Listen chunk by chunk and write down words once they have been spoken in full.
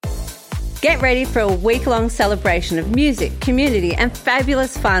Get ready for a week-long celebration of music, community and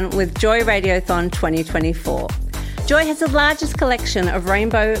fabulous fun with Joy Radiothon 2024. Joy has the largest collection of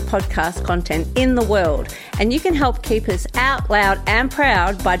rainbow podcast content in the world, and you can help keep us out loud and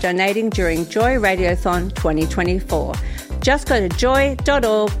proud by donating during Joy Radiothon 2024. Just go to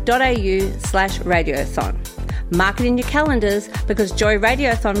joy.org.au/radiothon. Mark it in your calendars because Joy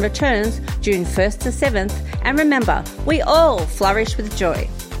Radiothon returns June 1st to 7th, and remember, we all flourish with joy.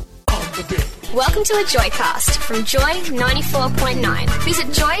 Welcome to a Joycast from Joy 94.9.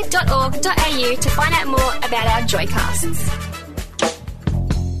 Visit joy.org.au to find out more about our Joycasts.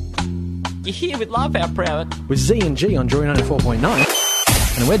 You're here with Love Our Proud. With Z and G on Joy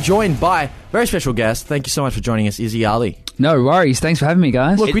 94.9. And we're joined by a very special guest. Thank you so much for joining us, Izzy Ali. No worries. Thanks for having me,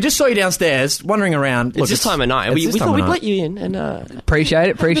 guys. Look, we just saw you downstairs, wandering around. It's this time of night. We thought we'd let you in. And Appreciate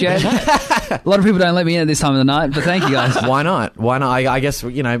it. A lot of people don't let me in at this time of the night, but thank you, guys. Why not? I guess,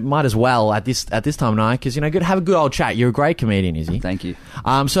 might as well at this time of night, because, good, have a good old chat. You're a great comedian, Izzy. Thank you.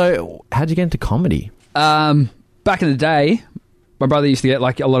 So, how'd you get into comedy? Back in the day, my brother used to get,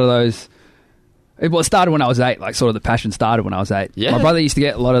 a lot of those... It started when I was 8, the passion started when I was 8. Yeah. My brother used to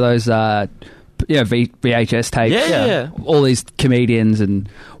get a lot of those... VHS tapes. Yeah. All these comedians, and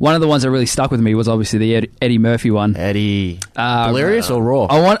one of the ones that really stuck with me was obviously the Eddie Murphy one. Eddie. Delirious or Raw?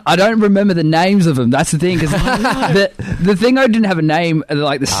 I don't remember the names of them. That's the thing, because the thing I didn't have a name,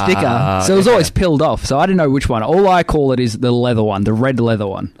 the sticker, so it was always peeled off. So I didn't know which one. All I call it is the leather one, the red leather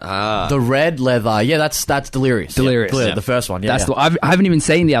one. The red leather. Yeah, that's Delirious. Delirious. Yeah. The first one. Yeah, I haven't even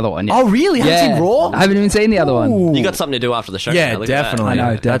seen the other one yet. Oh, really? Haven't seen Raw? I haven't even seen the other one. You got something to do after the show. Yeah, Look definitely. at that.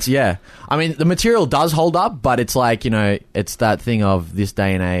 I know. That's I mean, the material does hold up, but it's it's that thing of this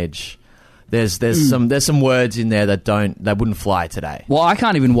day and age. There's some words in there that wouldn't fly today. Well, I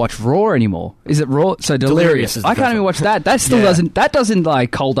can't even watch Raw anymore. Is it Raw? So Delirious. Is the I can't even watch that. That still doesn't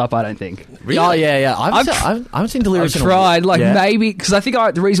hold up, I don't think. Really? Oh, yeah. I haven't seen Delirious. I've tried, maybe, because I think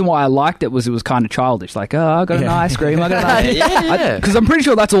the reason why I liked it was kind of childish. I got an ice cream, I got an ice Yeah. Because I'm pretty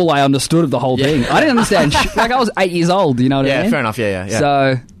sure that's all I understood of the whole thing. I didn't understand. I was 8 years old, you know what I mean? Yeah, fair enough, yeah.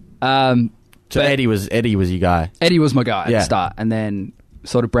 So, So Eddie was your guy. Eddie was my guy at Yeah. the start, and then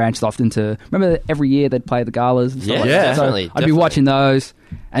sort of branched off into... Remember every year they'd play the galas and stuff like that? So definitely. I'd be watching those,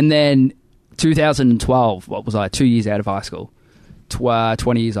 and then 2012, what was I, 2 years out of high school,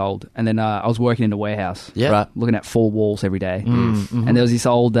 20 years old, and then I was working in a warehouse, Right. looking at 4 walls every day. And there was this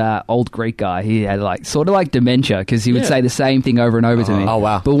old Greek guy. He had sort of dementia, because he would say the same thing over and over to me. Oh,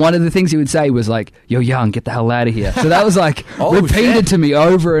 wow. But one of the things he would say was "You're young, get the hell out of here." So that was repeated shit. to me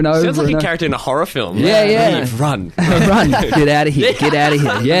over and over. Sounds like and a over. character in a horror film. Yeah. Leave, run. Run, get out of here, get out of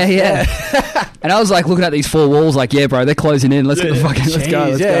here. Yeah. And I was looking at these 4 walls, yeah, bro, they're closing in. Let's get the fucking, let's go.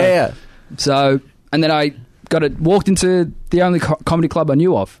 Let's go. Yeah. So, and then I walked into the only comedy club I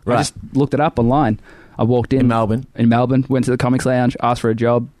knew of. Right. I just looked it up online. I walked in Melbourne, went to the Comics Lounge, asked for a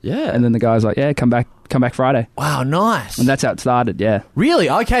job. Yeah. And then the guy was like, "Yeah, come back Friday." Wow, nice. And that's how it started. Yeah. Really?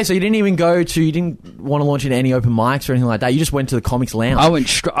 Okay, so you didn't even you didn't want to launch into any open mics or anything like that. You just went to the Comics Lounge. I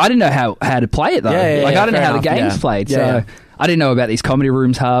went I didn't know how to play it though. Yeah, I didn't know fair how the enough, games yeah. played. Yeah, So yeah. I didn't know about these Comedy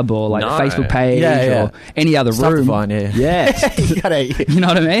Rooms Hub or No. Facebook page Yeah. or any other Stuff to room. find, yeah. Yeah. you You know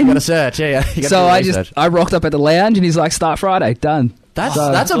what I mean? gotta search, yeah. You gotta So do research. I rocked up at the lounge and he's like, "Start Friday, done." That's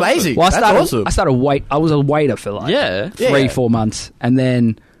amazing. Well, That's awesome. I was a waiter for 3-4 months, and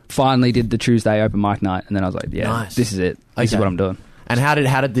then finally did the Tuesday open mic night, and then I was like, Nice. this is it. This is Okay. what I'm doing. And how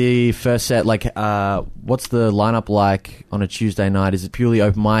did the first set, what's the lineup like on a Tuesday night? Is it purely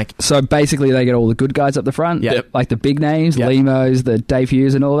open mic? So basically, they get all the good guys up the front, Yep. like the big names, Yep. Limos, the Dave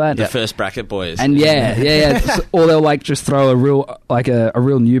Hughes, and all that. The first bracket boys. And So, or they'll just throw a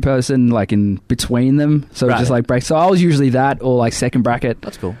real new person in between them, so Right. it just breaks. So I was usually that or second bracket.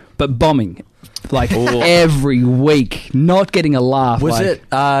 That's cool. But bombing every week, not getting a laugh. Was it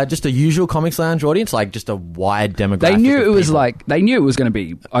just a usual Comics Lounge audience, just a wide demographic? They knew of it was people? they knew it was going to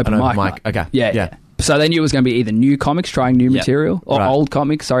be open An mic. open mic, night. okay. Yeah. Yeah. So they knew it was going to be either new comics trying new material, or Right. old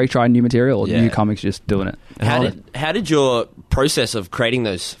comics, trying new material, or Yeah. new comics just doing it. How did your process of creating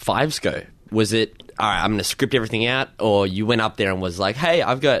those 5s go? Was it, all right, I'm going to script everything out, or you went up there and was like, "Hey,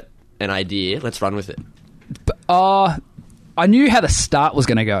 I've got an idea, let's run with it"? I knew how the start was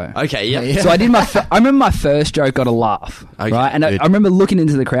going to go. Okay, yeah. So I did I remember my first joke got a laugh, Okay, right? And I good. remember looking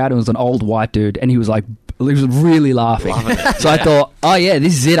into the crowd, and it was an old white dude, and he was really laughing. So I thought, oh yeah,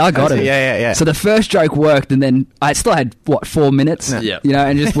 this is it. I got it. Yeah. So the first joke worked, and then I still had 4 minutes, Yeah.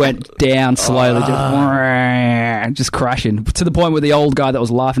 and just went down slowly, just crashing to the point where the old guy that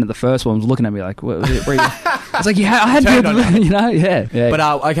was laughing at the first one was looking at me like, where are you? I was like, yeah, I had to, yeah. But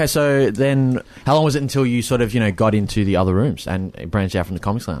okay, so then how long was it until you sort of got into the other rooms and branched out from the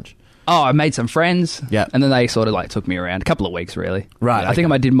Comics Lounge? Oh, I made some friends. Yeah. And then they sort of like took me around a couple of weeks, really. Right, I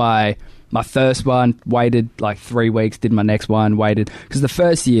think I did my first one, waited like 3 weeks, did my next one, waited. Because the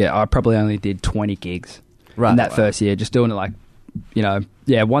first year, I probably only did 20 gigs. Right. In that first year, just doing it like,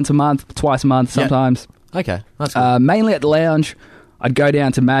 once a month, twice a month sometimes. Okay, that's cool. Mainly at the lounge. I'd go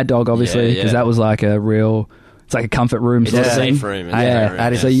down to Mad Dog, obviously, because that was like it's like a comfort room It's sort a of thing. safe room. Yeah.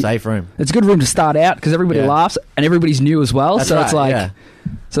 That is So a you- safe room. It's a good room to start out because everybody Yeah. laughs and everybody's new as well. That's so right, it's like, yeah.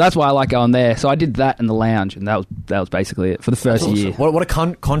 so that's why I like going there. So I did that in the lounge, and that was basically it for the first year. What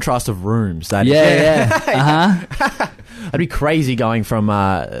a contrast of rooms that is. Yeah. That'd be crazy going from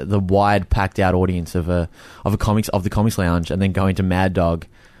the wide, packed out audience of the comics lounge, and then going to Mad Dog,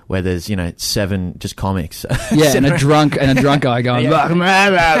 where there's 7 just comics. Yeah, and a drunk guy going.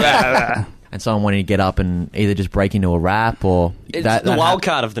 And someone wanting to get up and either just break into a rap or It's the wild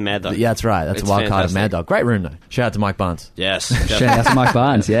card of the Mad Dog. Yeah, that's right. That's It's the wild card of fantastic. Mad Dog. Great room though. Shout out to Mike Barnes. Yes. Shout out to Mike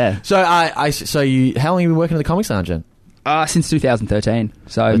Barnes. Yeah. So how long have you been working at the comics lounge then? Since 2013.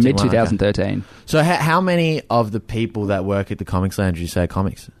 So mid 2013. So how many of the people that work at the comics lounge do you say are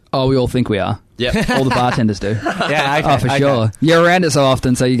comics? Oh, we all think we are. Yeah. All the bartenders do. Yeah, okay, Oh, for sure. You're around it so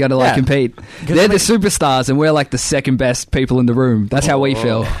often, so you got to Yeah. compete. They're the superstars, and we're like the second best people in the room. That's how we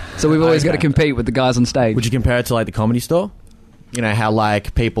feel. So we've always got to compete with the guys on stage. Would you compare it to like the Comedy Store? You know how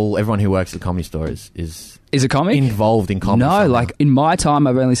like everyone who works at the Comedy Store is Is a comic involved in comedy? No, somehow. like in my time,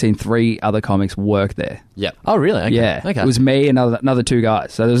 I've only seen 3 other comics work there. Yep. Oh really? Okay. Yeah, Okay. it was me and another 2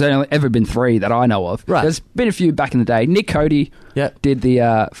 guys. So there's only ever been 3 that I know of. Right. There's been a few back in the day. Nick Cody did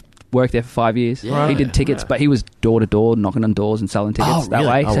the worked there for 5 years. Yeah. He did tickets, but he was door to door, knocking on doors and selling tickets Oh, that really?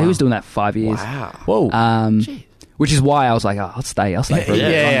 way. Oh, So wow. he was doing that for 5 years. Wow. Whoa. Which is why I was like, I'll stay for a bit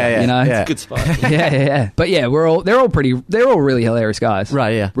longer, you know. yeah. Good spot. yeah. But yeah, they're all really hilarious guys.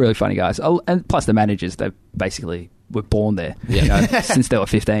 Right, yeah. Really funny guys. Oh, and plus the managers, they basically were born there, since they were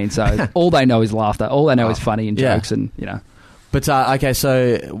 15. So all they know is laughter. All they know is funny and Yeah. jokes and, But okay,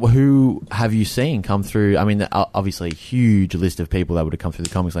 so who have you seen come through? I mean, obviously a huge list of people that would have come through the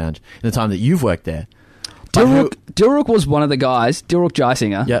Comics Lounge in the time that you've worked there. But Dilruk was one of the guys, Dilruk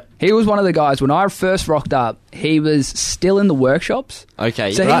Jaisinger. Yep. He was one of the guys, when I first rocked up, he was still in the workshops.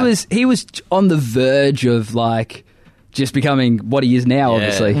 Okay. So Right. he was on the verge of like just becoming what he is now, Yeah.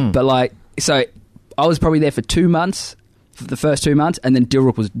 obviously. But like, so I was probably there for 2 months, for the first 2 months, and then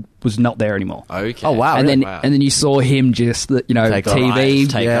Dilruk was not there anymore. Okay. Oh, wow. and really? then you saw him just Take off. TV,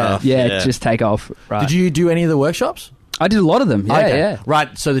 Take Yeah. off. just take off. Right. Did you do any of the workshops? I did a lot of them. Yeah, Okay. yeah.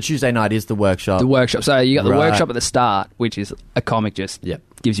 Right. So the Tuesday night is the workshop. The workshop. So you got the Right. workshop at the start, which is a comic just Yep.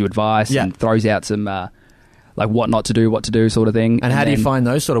 gives you advice Yeah. and throws out some like what not to do, what to do, sort of thing. and how do you then- find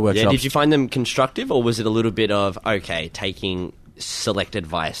those sort of workshops? Yeah. Did you find them constructive, or was it a little bit of taking select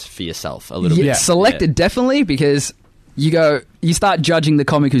advice for yourself a little Yeah, bit? selected definitely, because you start judging the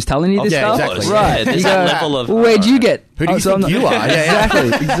comic who's telling you this yeah, stuff. exactly. Right. Yeah, there's You that go, level of, well, where'd you get? Who do you so I'm think not- you are? Yeah,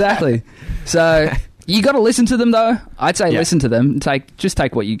 yeah. Exactly. So you got to listen to them, though. I'd say Yeah. listen to them. Just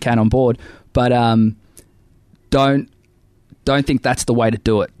take what you can on board, but don't think that's the way to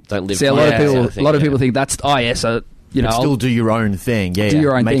do it. Don't live See, a by lot that of sort people, of thing, a lot of yeah. people think that's so you know, But still do your own thing. Yeah, do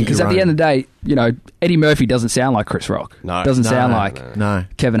your own Make thing, it because your at the own. end of the day, you know, Eddie Murphy doesn't sound like Chris Rock. No. Doesn't No, sound no, like no.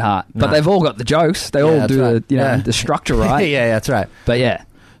 Kevin Hart. But No. they've all got the jokes. They all that's do right. the structure right. yeah, that's right. But yeah,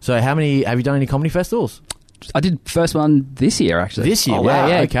 So have you done any comedy festivals? I did first one this year actually. This year? Oh, Wow,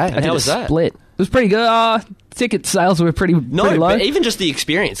 yeah. okay. I And did how a was that? Split. It was pretty good. Ticket sales were pretty No, low. but even just the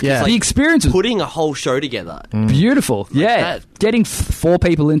experience. 'cause, Yeah. like, The experience was putting a whole show together. beautiful. Yeah, that. getting 4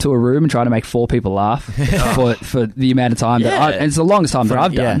 people into a room and trying to make 4 people laugh for the amount of time Yeah. and it's the longest time that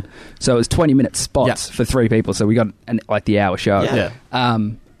I've yeah. done. So it was 20-minute spots Yeah. for 3 people. So we got the hour show. Yeah.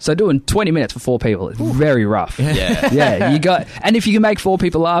 So doing 20 minutes for 4 people is very rough. Yeah. Yeah, and if you can make 4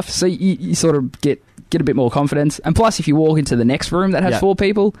 people laugh, so you sort of get a bit more confidence. And plus, if you walk into the next room that has Yeah. 4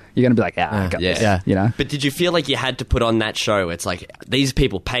 people, you're going to be like, I got Yeah. this. Yeah. You know? But did you feel like you had to put on that show? It's like, these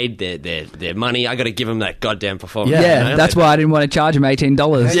people paid their money. I got to give them that goddamn performance. Yeah, you know? that's why I didn't want to charge him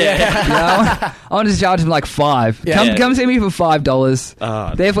 $18. Yeah. You know? I wanted to charge him like $5. Yeah. Come see me for $5.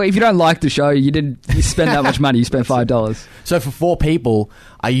 Oh. Therefore, if you don't like the show, you spend that much money. You spend $5. So for 4 people,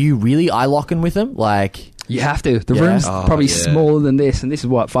 are you really eye locking with them? Like, You have to. The Yeah. room's Oh, probably yeah. smaller than this, and this is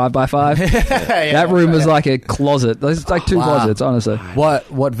what, 5 by 5. That room was like a closet. It's like 2 Wow. closets, honestly.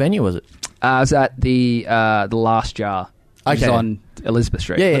 what venue was it? I was at the Last Jar, which is Okay. on Elizabeth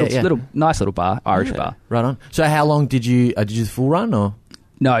Street. Yeah, yeah. Little nice little bar, Irish bar. Right on. So how long did you do the full run or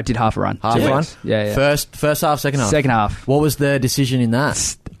No, I did half a run. half 2 run? weeks. Yeah. First half, second half. Second half. What was the decision in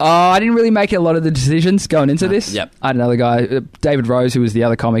that? I didn't really make a lot of the decisions going into this. Yep. I had another guy, David Rose, who was the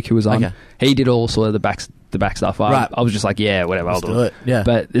other comic who was on. Okay. He did all sort of the the back stuff. Right. I was just like, yeah, whatever, I'll do it. Yeah.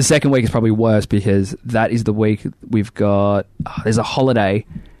 But the second week is probably worse because that is the week we've got. There's a holiday.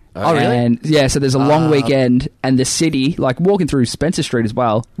 Oh, really? And yeah, so there's a long weekend, and the city, like walking through Spencer Street as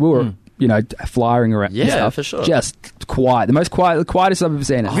well. We were, flying around. Yeah, and stuff, for sure. Just quiet, the quietest I've ever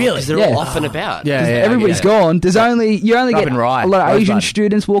seen it. Really? Because they're all off and about. Yeah, 'Cause yeah, everybody's gone. There's you only Rub get and ride. a lot of Asian Rosebud.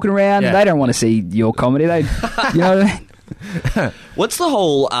 students walking around. Yeah. They don't want to see your comedy. They, you know what I mean? What's the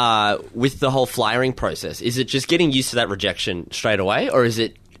whole with the whole flyering process? Is it just getting used to that rejection straight away, or is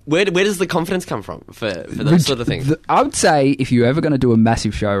it where does the confidence come from for those sort of things? I would say if you're ever going to do a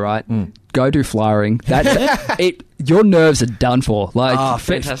massive show, right, go do flyering. Your nerves are done for. Like,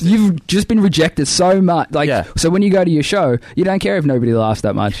 fantastic. you've just been rejected so much. Like, so when you go to your show, you don't care if nobody laughs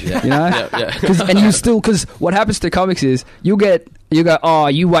that much. You know, because what happens to comics is you go, oh,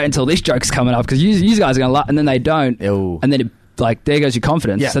 you wait until this joke's coming up because you guys are going to laugh, and then they don't, and then there goes your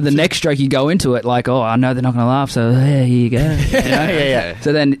confidence. Yeah. So the next joke you go into it like, oh, I know they're not going to laugh, so here you go. Yeah.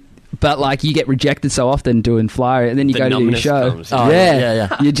 So then, but like you get rejected so often doing flyer, and then you The go to your numbness show. comes. Oh,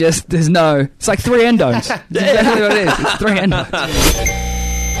 yeah. You just it's like 3 endones. That's exactly what it is. It's 3 endones.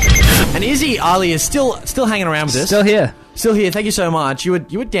 And Izzy Ali is still hanging around with us. Still here. Still here. Thank you so much. You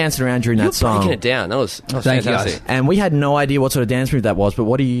were dancing around during that song. Breaking it down. That was Thank you, fantastic. guys. And we had no idea what sort of dance move that was, but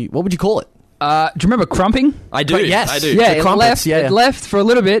what would you call it? Do you remember crumping? I do. Yes. I do. Yeah, The it crumpets, left. yeah. It left for a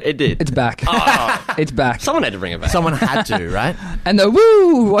little bit. It did. It's back. It's back. Someone had to bring it back. Someone had to, right? And the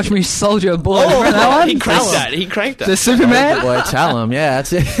woo! Watch me soldier boy. Remember that one? He cranked that. He cranked that. The Superman. Boy, tell him. Yeah,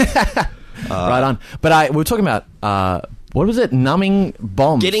 that's it. Right on. But we were talking about what was it? Numbing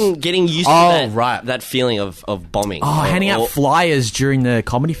bombs. Getting used to Oh, that, right. that feeling of bombing. Oh, handing out flyers during the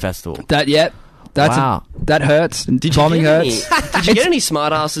comedy festival. That hurts. Did Bombing you get hurts. Did you get any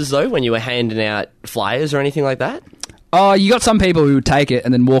smart asses though when you were handing out flyers or anything like that? Oh, you got some people who would take it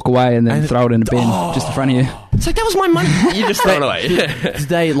and then walk away and then throw it in a bin just in front of you. It's like that was my money. You just throw it away. Did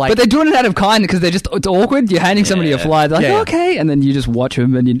they like? But they're doing it out of kindness because it's awkward. You're handing somebody a flyer, they're like, Yeah. okay, and then you just watch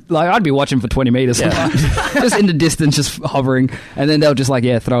them, and you I'd be watching for 20 meters, just in the distance, just hovering, and then they'll just throw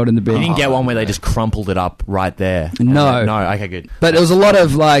it in the bin. You didn't get one where they just crumpled it up right there. No. No. Okay, good. But there was a lot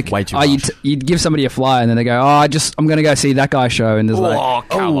of Way too much. you'd give somebody a flyer, and then they go, I'm going to go see that guy's show, and there's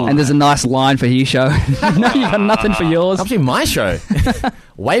and there's a nice line for his show. No, you got nothing for yours. Come see my show.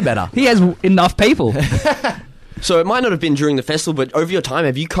 Way better. He has enough people. So it might not have been during the festival, but over your time,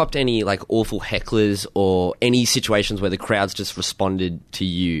 have you copped any awful hecklers or any situations where the crowds just responded to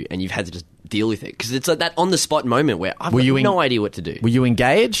you and you've had to just deal with it? Because it's like that on the spot moment where I've got no idea what to do. Were you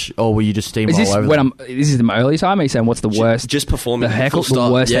engaged or were you just steamroll Is this over when them? this is my early time? Are you saying what's the worst? Just performing. The heckle, full the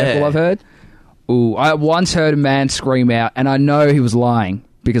stop. worst Yeah. heckle I've heard. Ooh, I once heard a man scream out, and I know he was lying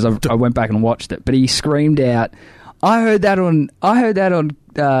because I went back and watched it. But he screamed out, "I heard that on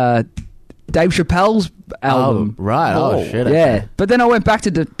Dave Chappelle's album." Oh, right. Oh, shit. Yeah, but then I went back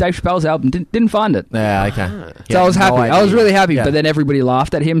to Dave Chappelle's album, didn't find it. Yeah, okay. So I was happy. I was really happy, Yeah. but then everybody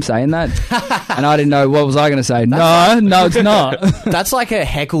laughed at him saying that, and I didn't know what was I going to say. No, it's not. That's like a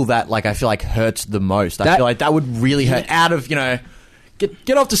heckle that I feel like hurts the most. I feel like that would really hurt. Out of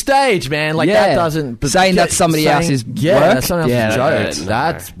get off the stage, man. That doesn't. But saying that's somebody else's work. that's somebody else's Yeah, joke. no.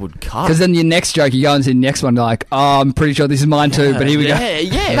 That would cut. Because then your next joke, you go into the next one, like, oh, I'm pretty sure this is mine too, but here we go.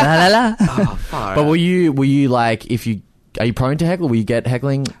 Yeah. La, la, la. Oh, far But out. were you are you prone to heckle? Will you get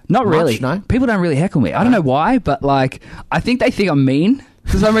heckling? Not much? really. No. People don't really heckle me. I don't know why, but I think they think I'm mean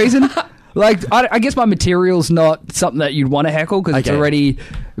for some reason. I guess my material's not something that you'd want to heckle because it's Okay. already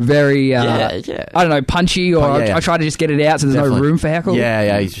very, Yeah. I don't know, punchy, or Yeah. I try to just get it out so there's Definitely. no room for heckle.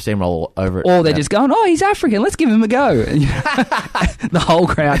 Yeah, you just steamroll over it. Or they're Yeah. just going, oh, he's African, let's give him a go. The whole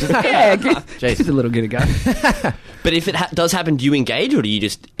crowd just, just a little give it a go. But if it does happen, do you engage or do you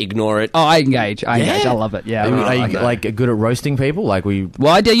just ignore it? Oh, I engage. I Yeah. love it. Yeah. Are I you like it. good at roasting people?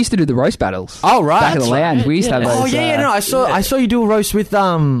 Well, I used to do the roast battles. Oh, right. Back in the That's lounge, right. we used to have Yeah. those. Oh yeah, no. I saw you do a roast with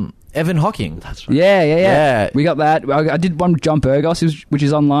Evan Hocking. That's right. Yeah. Yeah. We got that. I did one with John Burgos, which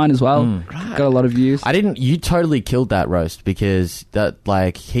is online as well. Right. Got a lot of views. You totally killed that roast because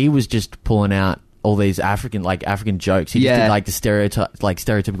he was just pulling out all these African jokes. He just did the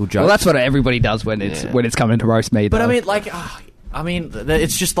stereotypical jokes. Well, that's what everybody does when it's coming to roast me. But though.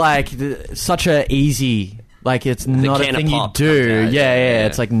 it's just such a easy. It's not a can of thing you pop do. comes out, Yeah.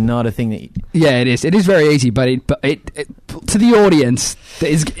 It's not a thing that. Yeah, it is. It is very easy, but it to the audience,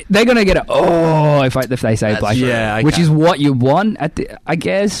 they're gonna get it. Oh, if they say That's black, true. Yeah, okay. which is what you want I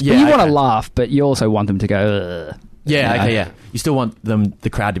guess. Yeah, but you want okay. to laugh, but you also want them to go. Ugh. Yeah. Yeah. Okay. Yeah. You still want the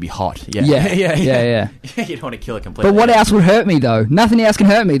crowd to be hot. Yeah. Yeah. yeah. You don't want to kill it completely. But what else would hurt me though? Nothing else can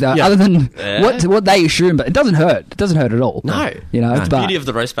hurt me though, Yeah. other than Yeah. what they assume. But it doesn't hurt. It doesn't hurt at all. No. you know. It's the but beauty of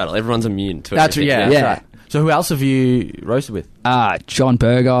the roast battle. Everyone's immune to it. That's yeah. Yeah. Right. So who else have you roasted with? John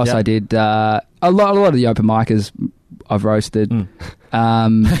Burgos. Yep. I did a lot of the open micers I've roasted.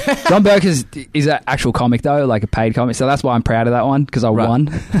 John Burgos is an actual comic though, like a paid comic. So that's why I'm proud of that one because I won.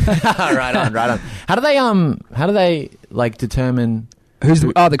 Right on. How do they like determine?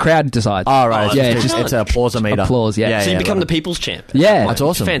 The crowd decides. Oh, right. It's an applause-o-meter. Applause, yeah. So you become the people's champ. Yeah. That's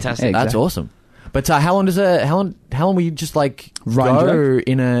awesome. Fantastic. That's awesome. But how long will you just like go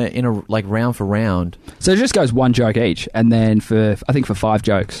in a like round for round? So it just goes one joke each, and then for 5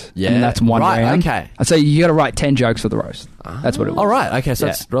 jokes, and that's one round. Okay. So you got to write 10 jokes for the roast. That's what it was. All right. Okay. So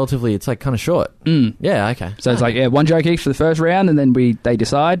it's relatively. It's like kind of short. Yeah. Okay. So it's like one joke each for the first round, and then they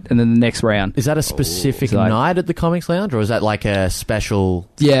decide, and then the next round. Is that a specific night at the Comics Lounge, or is that like a special?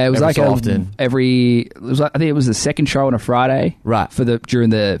 Yeah, it was like so often. I think it was the second show on a Friday, right? During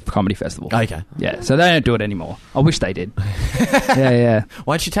the comedy festival. Okay. Yeah. So they don't do it anymore. I wish they did. Yeah.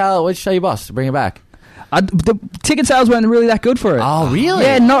 Why'd you tell your boss to bring it back? The ticket sales weren't really that good for it. Oh, really?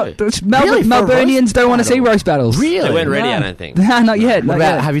 Yeah, Melburnians don't want to see roast battles. Really? They weren't ready, I don't think. Nah, not yet.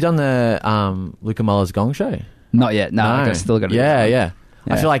 Have you done the Luca Muller's Gong Show? Not yet. No. I still got to do it. Yeah.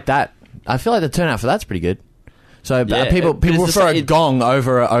 I feel like the turnout for that's pretty good. So people prefer a gong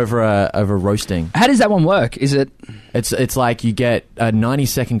over roasting. How does that one work? Is it? It's like you get a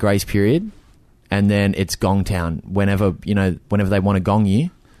 90-second grace period, and then it's Gong Town whenever they want to gong you.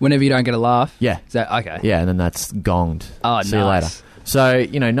 Whenever you don't get a laugh? Yeah. Is that okay? Yeah, and then that's gonged. Oh, See you later. So,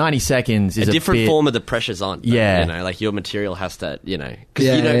 90 seconds is a different bit, form of the pressure's on. Yeah. Like your material has to, because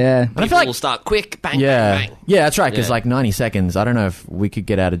people will start quick, bang, bang, bang. Yeah, that's right, because 90 seconds, I don't know if we could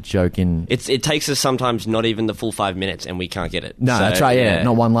get out a joke in... It takes us sometimes not even the full 5 minutes and we can't get it. No, that's right,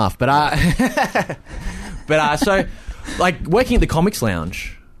 not one laugh. But, so, like, working at the Comics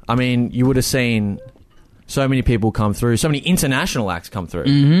Lounge, I mean, you would have seen... so many people come through, so many international acts come through.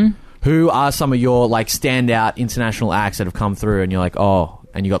 Mm-hmm. Who are some of your like standout international acts that have come through and you're like,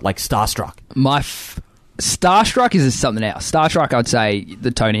 and you got like Starstruck? Starstruck is something else. Starstruck, I'd say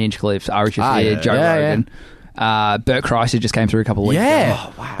the Tony Hinchcliffes, Ari Shaffir, Joe Rogan. Bert Kreischer just came through a couple of weeks ago.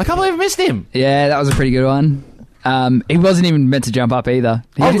 Oh, wow. I can't believe I missed him. Yeah, that was a pretty good one. He wasn't even meant to jump up either.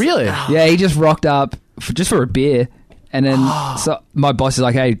 Really? Yeah, he just rocked up just for a beer. And then so my boss is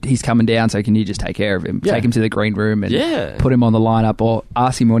like, hey, he's coming down, so can you just take care of him? Yeah. Take him to the green room and put him on the lineup or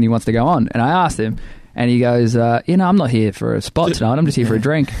ask him when he wants to go on. And I asked him, and he goes, I'm not here for a spot tonight. I'm just here for a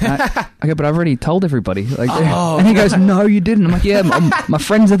drink. I go, but I've already told everybody. And he goes, no, you didn't. I'm like, yeah, my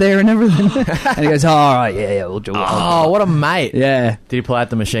friends are there and everything. And he goes, all right, yeah, we'll do it. Oh, what a mate. Yeah. Did he pull out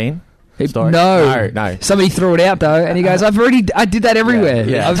the machine? No. Somebody threw it out though, and he goes, I did that everywhere.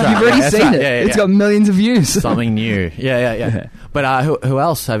 Yeah, you've already seen it. It's got millions of views. Something new. Yeah. But who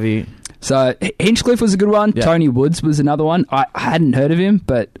else have you? So Hinchcliffe was a good one. Yeah. Tony Woods was another one. I hadn't heard of him,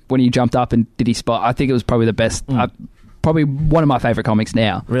 but when he jumped up and did his spot, I think it was probably the best. Probably one of my favourite comics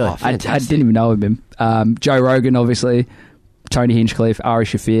now. Really? I didn't even know of him. Joe Rogan, obviously. Tony Hinchcliffe, Ari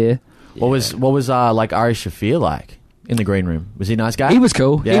Shaffir. What was like Ari Shaffir like? In the green room. Was he a nice guy? He was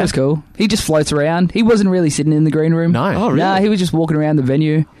cool. Yeah. He was cool. He just floats around. He wasn't really sitting in the green room. No. Oh, really? Nah, he was just walking around the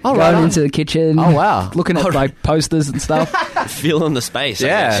venue, going into the kitchen. Oh, wow. Looking at like posters and stuff. Feeling the space.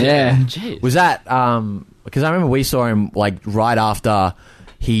 Yeah. Jeez. Was that, because I remember we saw him like right after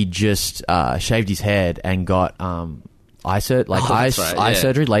he just shaved his head and got eye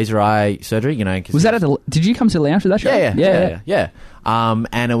surgery, laser eye surgery, Was that did you come to the lounge for that show? Yeah.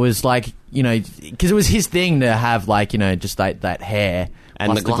 And it was like, because it was his thing to have like, just that hair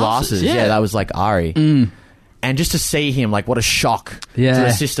and plus the glasses. Yeah, that was like Ari. And just to see him, like, what a shock to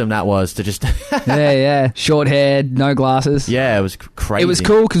the system that was to just... Short hair, no glasses. Yeah, it was crazy. It was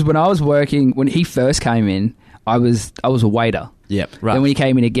cool because when I was working, when he first came in, I was a waiter. Yep, right. Then when he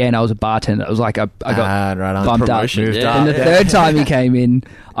came in again, I was a bartender. It was like I got bumped up. And the third time he came in,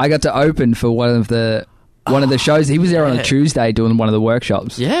 I got to open for one of the shows. He was there on a Tuesday doing one of the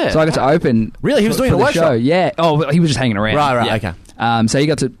workshops. Yeah. So I got to open. Really? He was doing a workshop? Show. Yeah. Oh, he was just hanging around. Right, okay. So he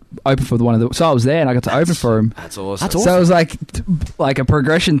got to open for one of the... So I was there and I got to open for him. That's awesome. So it was like a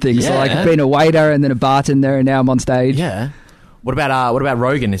progression thing. Yeah. So like being a waiter and then a bartender and now I'm on stage. Yeah. What about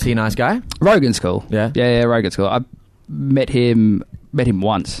Rogan? Is he a nice guy? Rogan's cool. Yeah? Yeah, Rogan's cool. I met him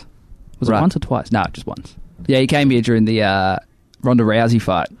once. Was it once or twice? No, just once. Yeah, he came here during the Ronda Rousey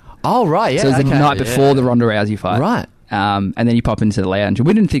fight. Oh, right, yeah. So it was the night before the Ronda Rousey fight. Right. And then he popped into the lounge.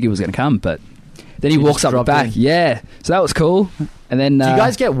 We didn't think he was going to come, but then he walks up the back. In. Yeah. So that was cool. And then... do you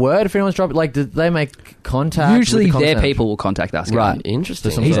guys get word if anyone's dropping... Like, did they make contact? Usually their people will contact us. Right.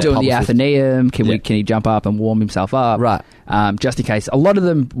 Interesting. He's doing the Athenaeum. Can he jump up and warm himself up? Right. Just in case. A lot of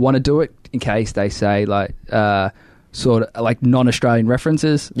them want to do it in case they say, like... sort of like non-Australian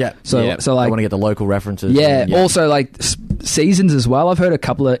references. Yeah. So like I want to get the local references. Yeah. Also like seasons as well. I've heard a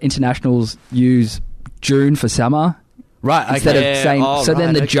couple of internationals use June for summer. Right, instead of saying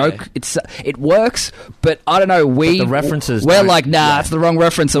then the joke it works, but I don't know. The references we're like, it's the wrong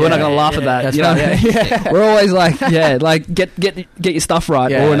reference, so we're not going to laugh at that. You know? We're always like, like get your stuff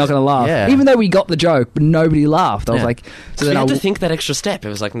right, or we're not going to laugh. Yeah. Even though we got the joke, but nobody laughed. I was like, so then I had to think that extra step. It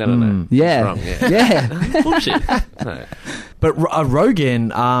was like, no, yeah, wrong. Bullshit. No. But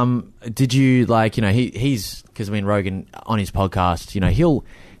Rogan, did you like? You know, he's because I mean Rogan on his podcast, you know,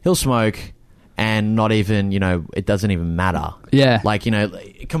 he'll smoke. And not even, you know, it doesn't even matter. Yeah. Like, you know,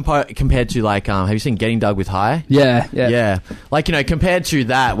 compared to, like, have you seen Getting Dug with High? Yeah. Like, you know, compared to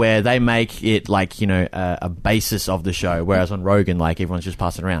that, where they make it, like, you know, a basis of the show, whereas on Rogan, like, everyone's just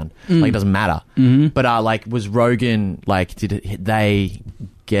passing around. Like, it doesn't matter. Mm-hmm. But, like, was Rogan, like, did they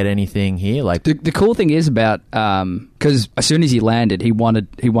get anything here? Like the cool thing is about because as soon as he landed, he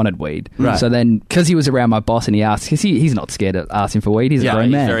wanted weed. Right. So then, because he was around my boss and he asked, because he's not scared of asking for weed. He's a grown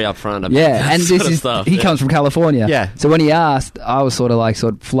man. He's very upfront. And this is stuff. He comes from California. Yeah. So when he asked, I was sort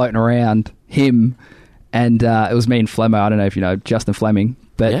of floating around him, and it was me and Flemmo. I don't know if you know Justin Fleming,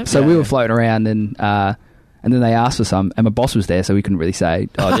 but we were floating around, and then they asked for some, and my boss was there, so we couldn't really say.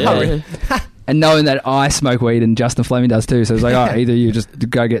 And knowing that I smoke weed and Justin Fleming does too, so it's like, either you just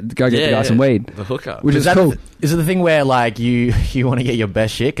go get the guy some weed, the hookup, which is cool. Is it the thing where like you want to get your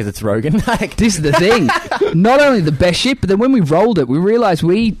best shit because it's Rogan? Like this is the thing. Not only the best shit, but then when we rolled it, we realised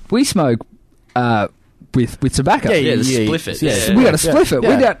we smoke with tobacco. Spliff it. Yeah. We got to spliff it.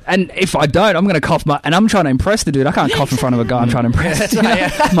 Yeah. And if I don't, I'm going to cough and I'm trying to impress the dude. I can't cough in front of a guy I'm trying to impress.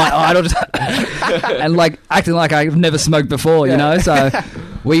 My idol just and like acting like I've never smoked before, you know. So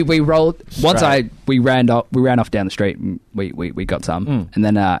we rolled once. We ran off down the street and we got some, and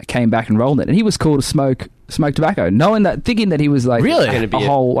then came back and rolled it. And he was cool to smoke tobacco, thinking that he was like really a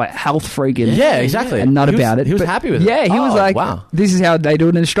whole like health freak and exactly, and not about it. He was happy with it. Yeah, he was like, wow, this is how they do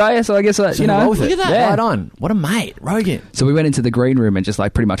it in Australia. So I guess look at that, right on. What a mate, Rogan. So we went into the green room and just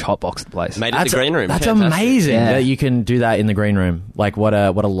like pretty much hotboxed the place. Made it the green room. That's amazing that you can do that in the green room. Like what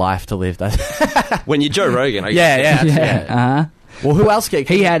a life to live. When you're Joe Rogan, yeah. Well, who else?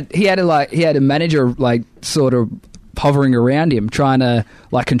 He had a manager like sort of hovering around him, trying to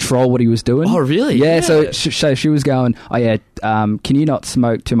like control what he was doing. Oh, really? Yeah. So she was going, can you not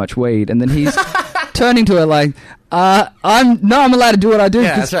smoke too much weed? And then he's turning to her like, I'm allowed to do what I do.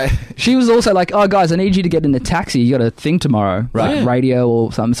 Yeah, that's right. She was also like, oh guys, I need you to get in a taxi. You got a thing tomorrow, right? Like radio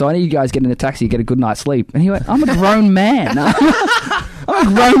or something. So I need you guys to get in a taxi, get a good night's sleep. And he went, I'm a grown man. I'm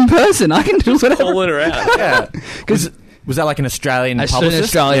a grown person. I can do whatever. Pulling around. Yeah. Because. Was that like an Australian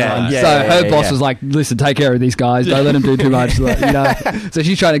publicist? An Australian. So her boss was like, listen, take care of these guys. Don't let them do too much. Like, you know. So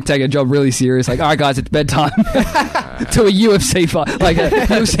she's trying to take her job really serious. Like, all right, guys, it's bedtime. To a UFC fight, like a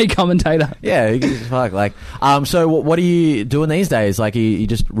UFC commentator. Yeah, fuck. Like, so what are you doing these days? Like, you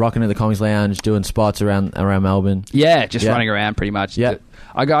just rocking at the Comics Lounge, doing spots around Melbourne? Yeah, just running around pretty much. Yeah.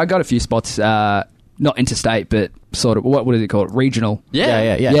 I got a few spots, not interstate, but sort of, what is it called? Regional.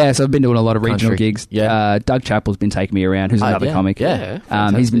 Yeah. So I've been doing a lot of regional gigs. Yeah. Doug Chappell's been taking me around, who's another comic.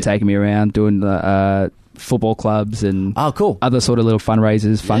 Yeah. He's been taking me around doing the football clubs and other sort of little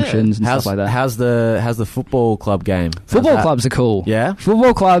fundraisers, functions and stuff like that. How's the football club game? Football clubs are cool. Yeah.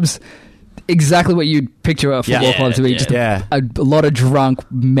 Football clubs, exactly what you'd picture a football club to be. Just a lot of drunk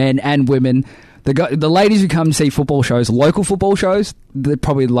men and women. The ladies who come to see football shows, local football shows, they're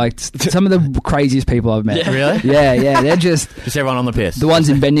probably like some of the craziest people I've met. Yeah. Really? Yeah. They're just everyone on the piss. The ones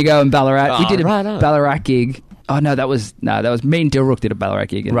in Bendigo and Ballarat. We did a Ballarat gig. Oh no, that was me and Dilrook did a Ballarat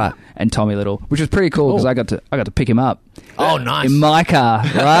gig, and Tommy Little, which was pretty cool because I got to pick him up. Oh, nice! In my car,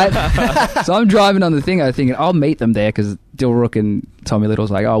 right? So I'm driving on the thing. I'm thinking I'll meet them there because Dilrook and Tommy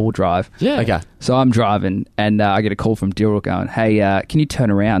Little's like, oh, we'll drive. Yeah. Okay. So I'm driving, and I get a call from Dilrook going, hey, can you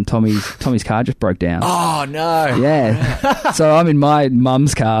turn around? Tommy's car just broke down. Oh no! Yeah. So I'm in my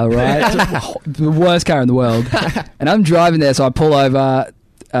mum's car, right? The worst car in the world, and I'm driving there. So I pull over.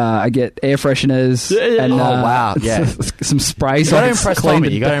 I get air fresheners and some spray. You got to impress Tommy.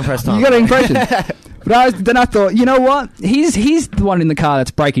 You got to impress Tommy. You got to impress him. But then I thought, you know what? He's the one in the car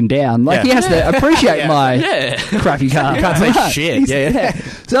that's breaking down. Like he has to appreciate my crappy car. You can't say shit. Yeah.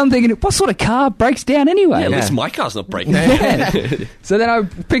 So I'm thinking, what sort of car breaks down anyway? At least my car's not breaking down. So then I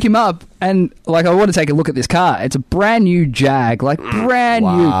pick him up and like I want to take a look at this car. It's a brand new Jag, like brand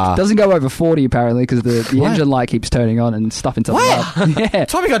new. Doesn't go over 40 apparently because the engine light keeps turning on and stuffing something up. Yeah.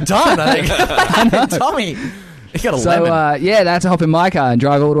 Tommy got done. I think. I know. Tommy. You got a So lemon. they had to hop in my car and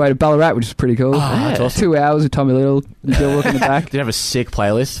drive all the way to Ballarat, which is pretty cool. that's awesome. 2 hours with Tommy Little, Bill Wilk in the back. Did you have a sick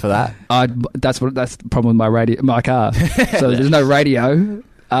playlist for that? That's the problem with my car. So there's no radio.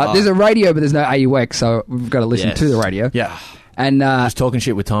 There's a radio, but there's no AUX, so we've got to listen to the radio. Yeah. And Just talking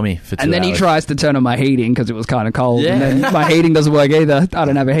shit with Tommy for 2 hours. and then he tries to turn on my heating because it was kind of cold. Yeah. And then my heating doesn't work either. I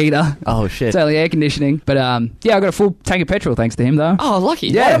don't have a heater. Oh, shit. It's only air conditioning. But I got a full tank of petrol thanks to him, though. Oh, lucky.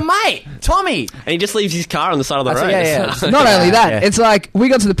 Yeah. What a mate! Tommy! And he just leaves his car on the side of the road. Yeah. Not only that, Yeah. it's like we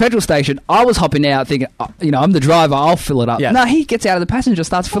got to the petrol station. I was hopping out thinking, I'm the driver. I'll fill it up. Yeah. No, he gets out of the passenger,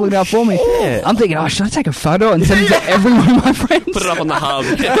 starts filling it up for me. shit. I'm thinking, should I take a photo and send it to every one of my friends? Put it up on the hub.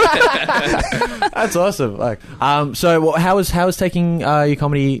 That's awesome. Like, so how was taking your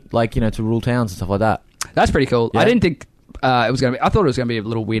comedy to rural towns and stuff like that? That's pretty cool. Yeah. I didn't think it was going to be. I thought it was going to be a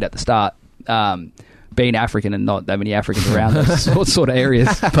little weird at the start, being African and not that many Africans around those sort of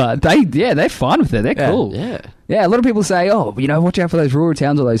areas. But they're fine with it. They're cool. Yeah. Yeah, a lot of people say, watch out for those rural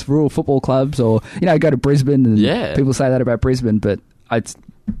towns or those rural football clubs, or go to Brisbane. And people say that about Brisbane, but it's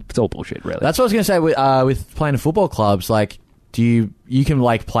all bullshit, really. That's what I was going to say with playing in football clubs. Like, you can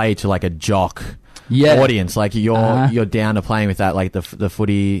play to a jock audience. Like you're down to playing with that, like the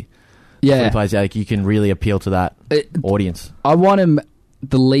footy. Yeah, footy players. Like you can really appeal to that audience. I want him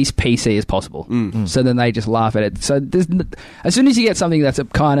the least PC as possible, so then they just laugh at it. So as soon as you get something that's a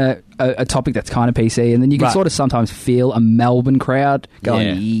kind of a topic that's kind of PC, and then you can sort of sometimes feel a Melbourne crowd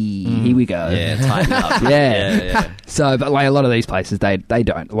going, "Here we go." Yeah, tighten up. Yeah. So, but a lot of these places, they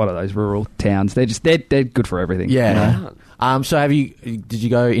don't. A lot of those rural towns, they're good for everything. Yeah. you know? So did you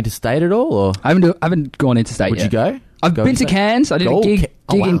go interstate at all, or I haven't gone interstate would yet. you go? I've been to Cairns. I did a gig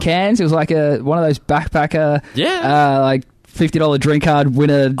in Cairns. It was like one of those backpacker, like $50 drink card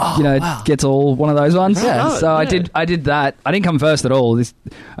winner. Gets all one of those ones. Yeah. So I did that. I didn't come first at all.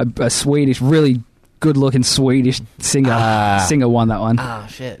 A Swedish, really good looking Swedish singer won that one. Oh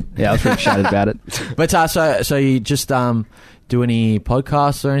shit! Yeah, I was pretty excited about it. But so you just do any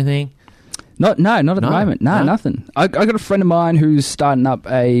podcasts or anything? Not at the moment. No, nothing. I got a friend of mine who's starting up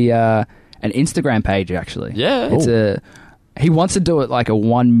an Instagram page, actually. Yeah. It's he wants to do it like a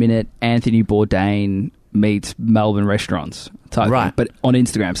 1 minute Anthony Bourdain meets Melbourne restaurants type thing, but on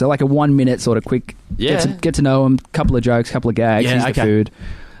Instagram. So like a 1 minute sort of quick get to know him, couple of jokes, couple of gags, here's the food.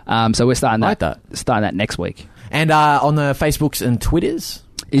 So we're starting that next week. And on the Facebooks and Twitters?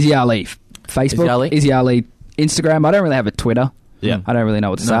 Izzy Ali. Facebook, Izzy Ali. Instagram. I don't really have a Twitter. Yeah. I don't really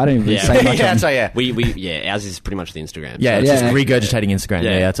know what to say. I don't even say much. Ours is pretty much the Instagram. Yeah, it's just regurgitating Instagram.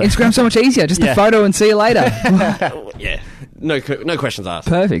 Yeah, Instagram's so much easier. Just a photo and see you later. Yeah. No questions asked.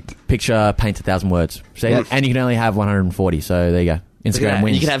 Perfect. Picture paints 1,000 words. So, and you can only have 140. So there you go. Instagram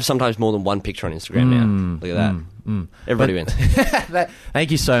wins. You can have sometimes more than one picture on Instagram now. Look at that. Everybody wins.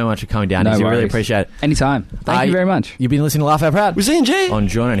 Thank you so much for coming down. No We worries. really appreciate it. Anytime. Thank you very much. You've been listening to Laugh Out Proud With Z&G on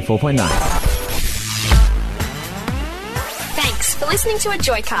Joy 94.9. Thanks for listening to a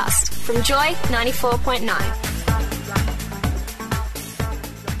Joycast from Joy 94.9.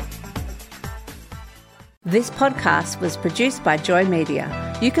 This podcast was produced by Joy Media.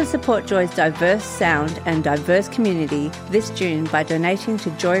 You can support Joy's diverse sound and diverse community this June by donating to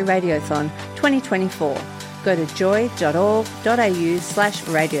Joy Radiothon 2024. Go to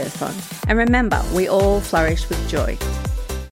joy.org.au/radiothon. And remember, we all flourish with joy.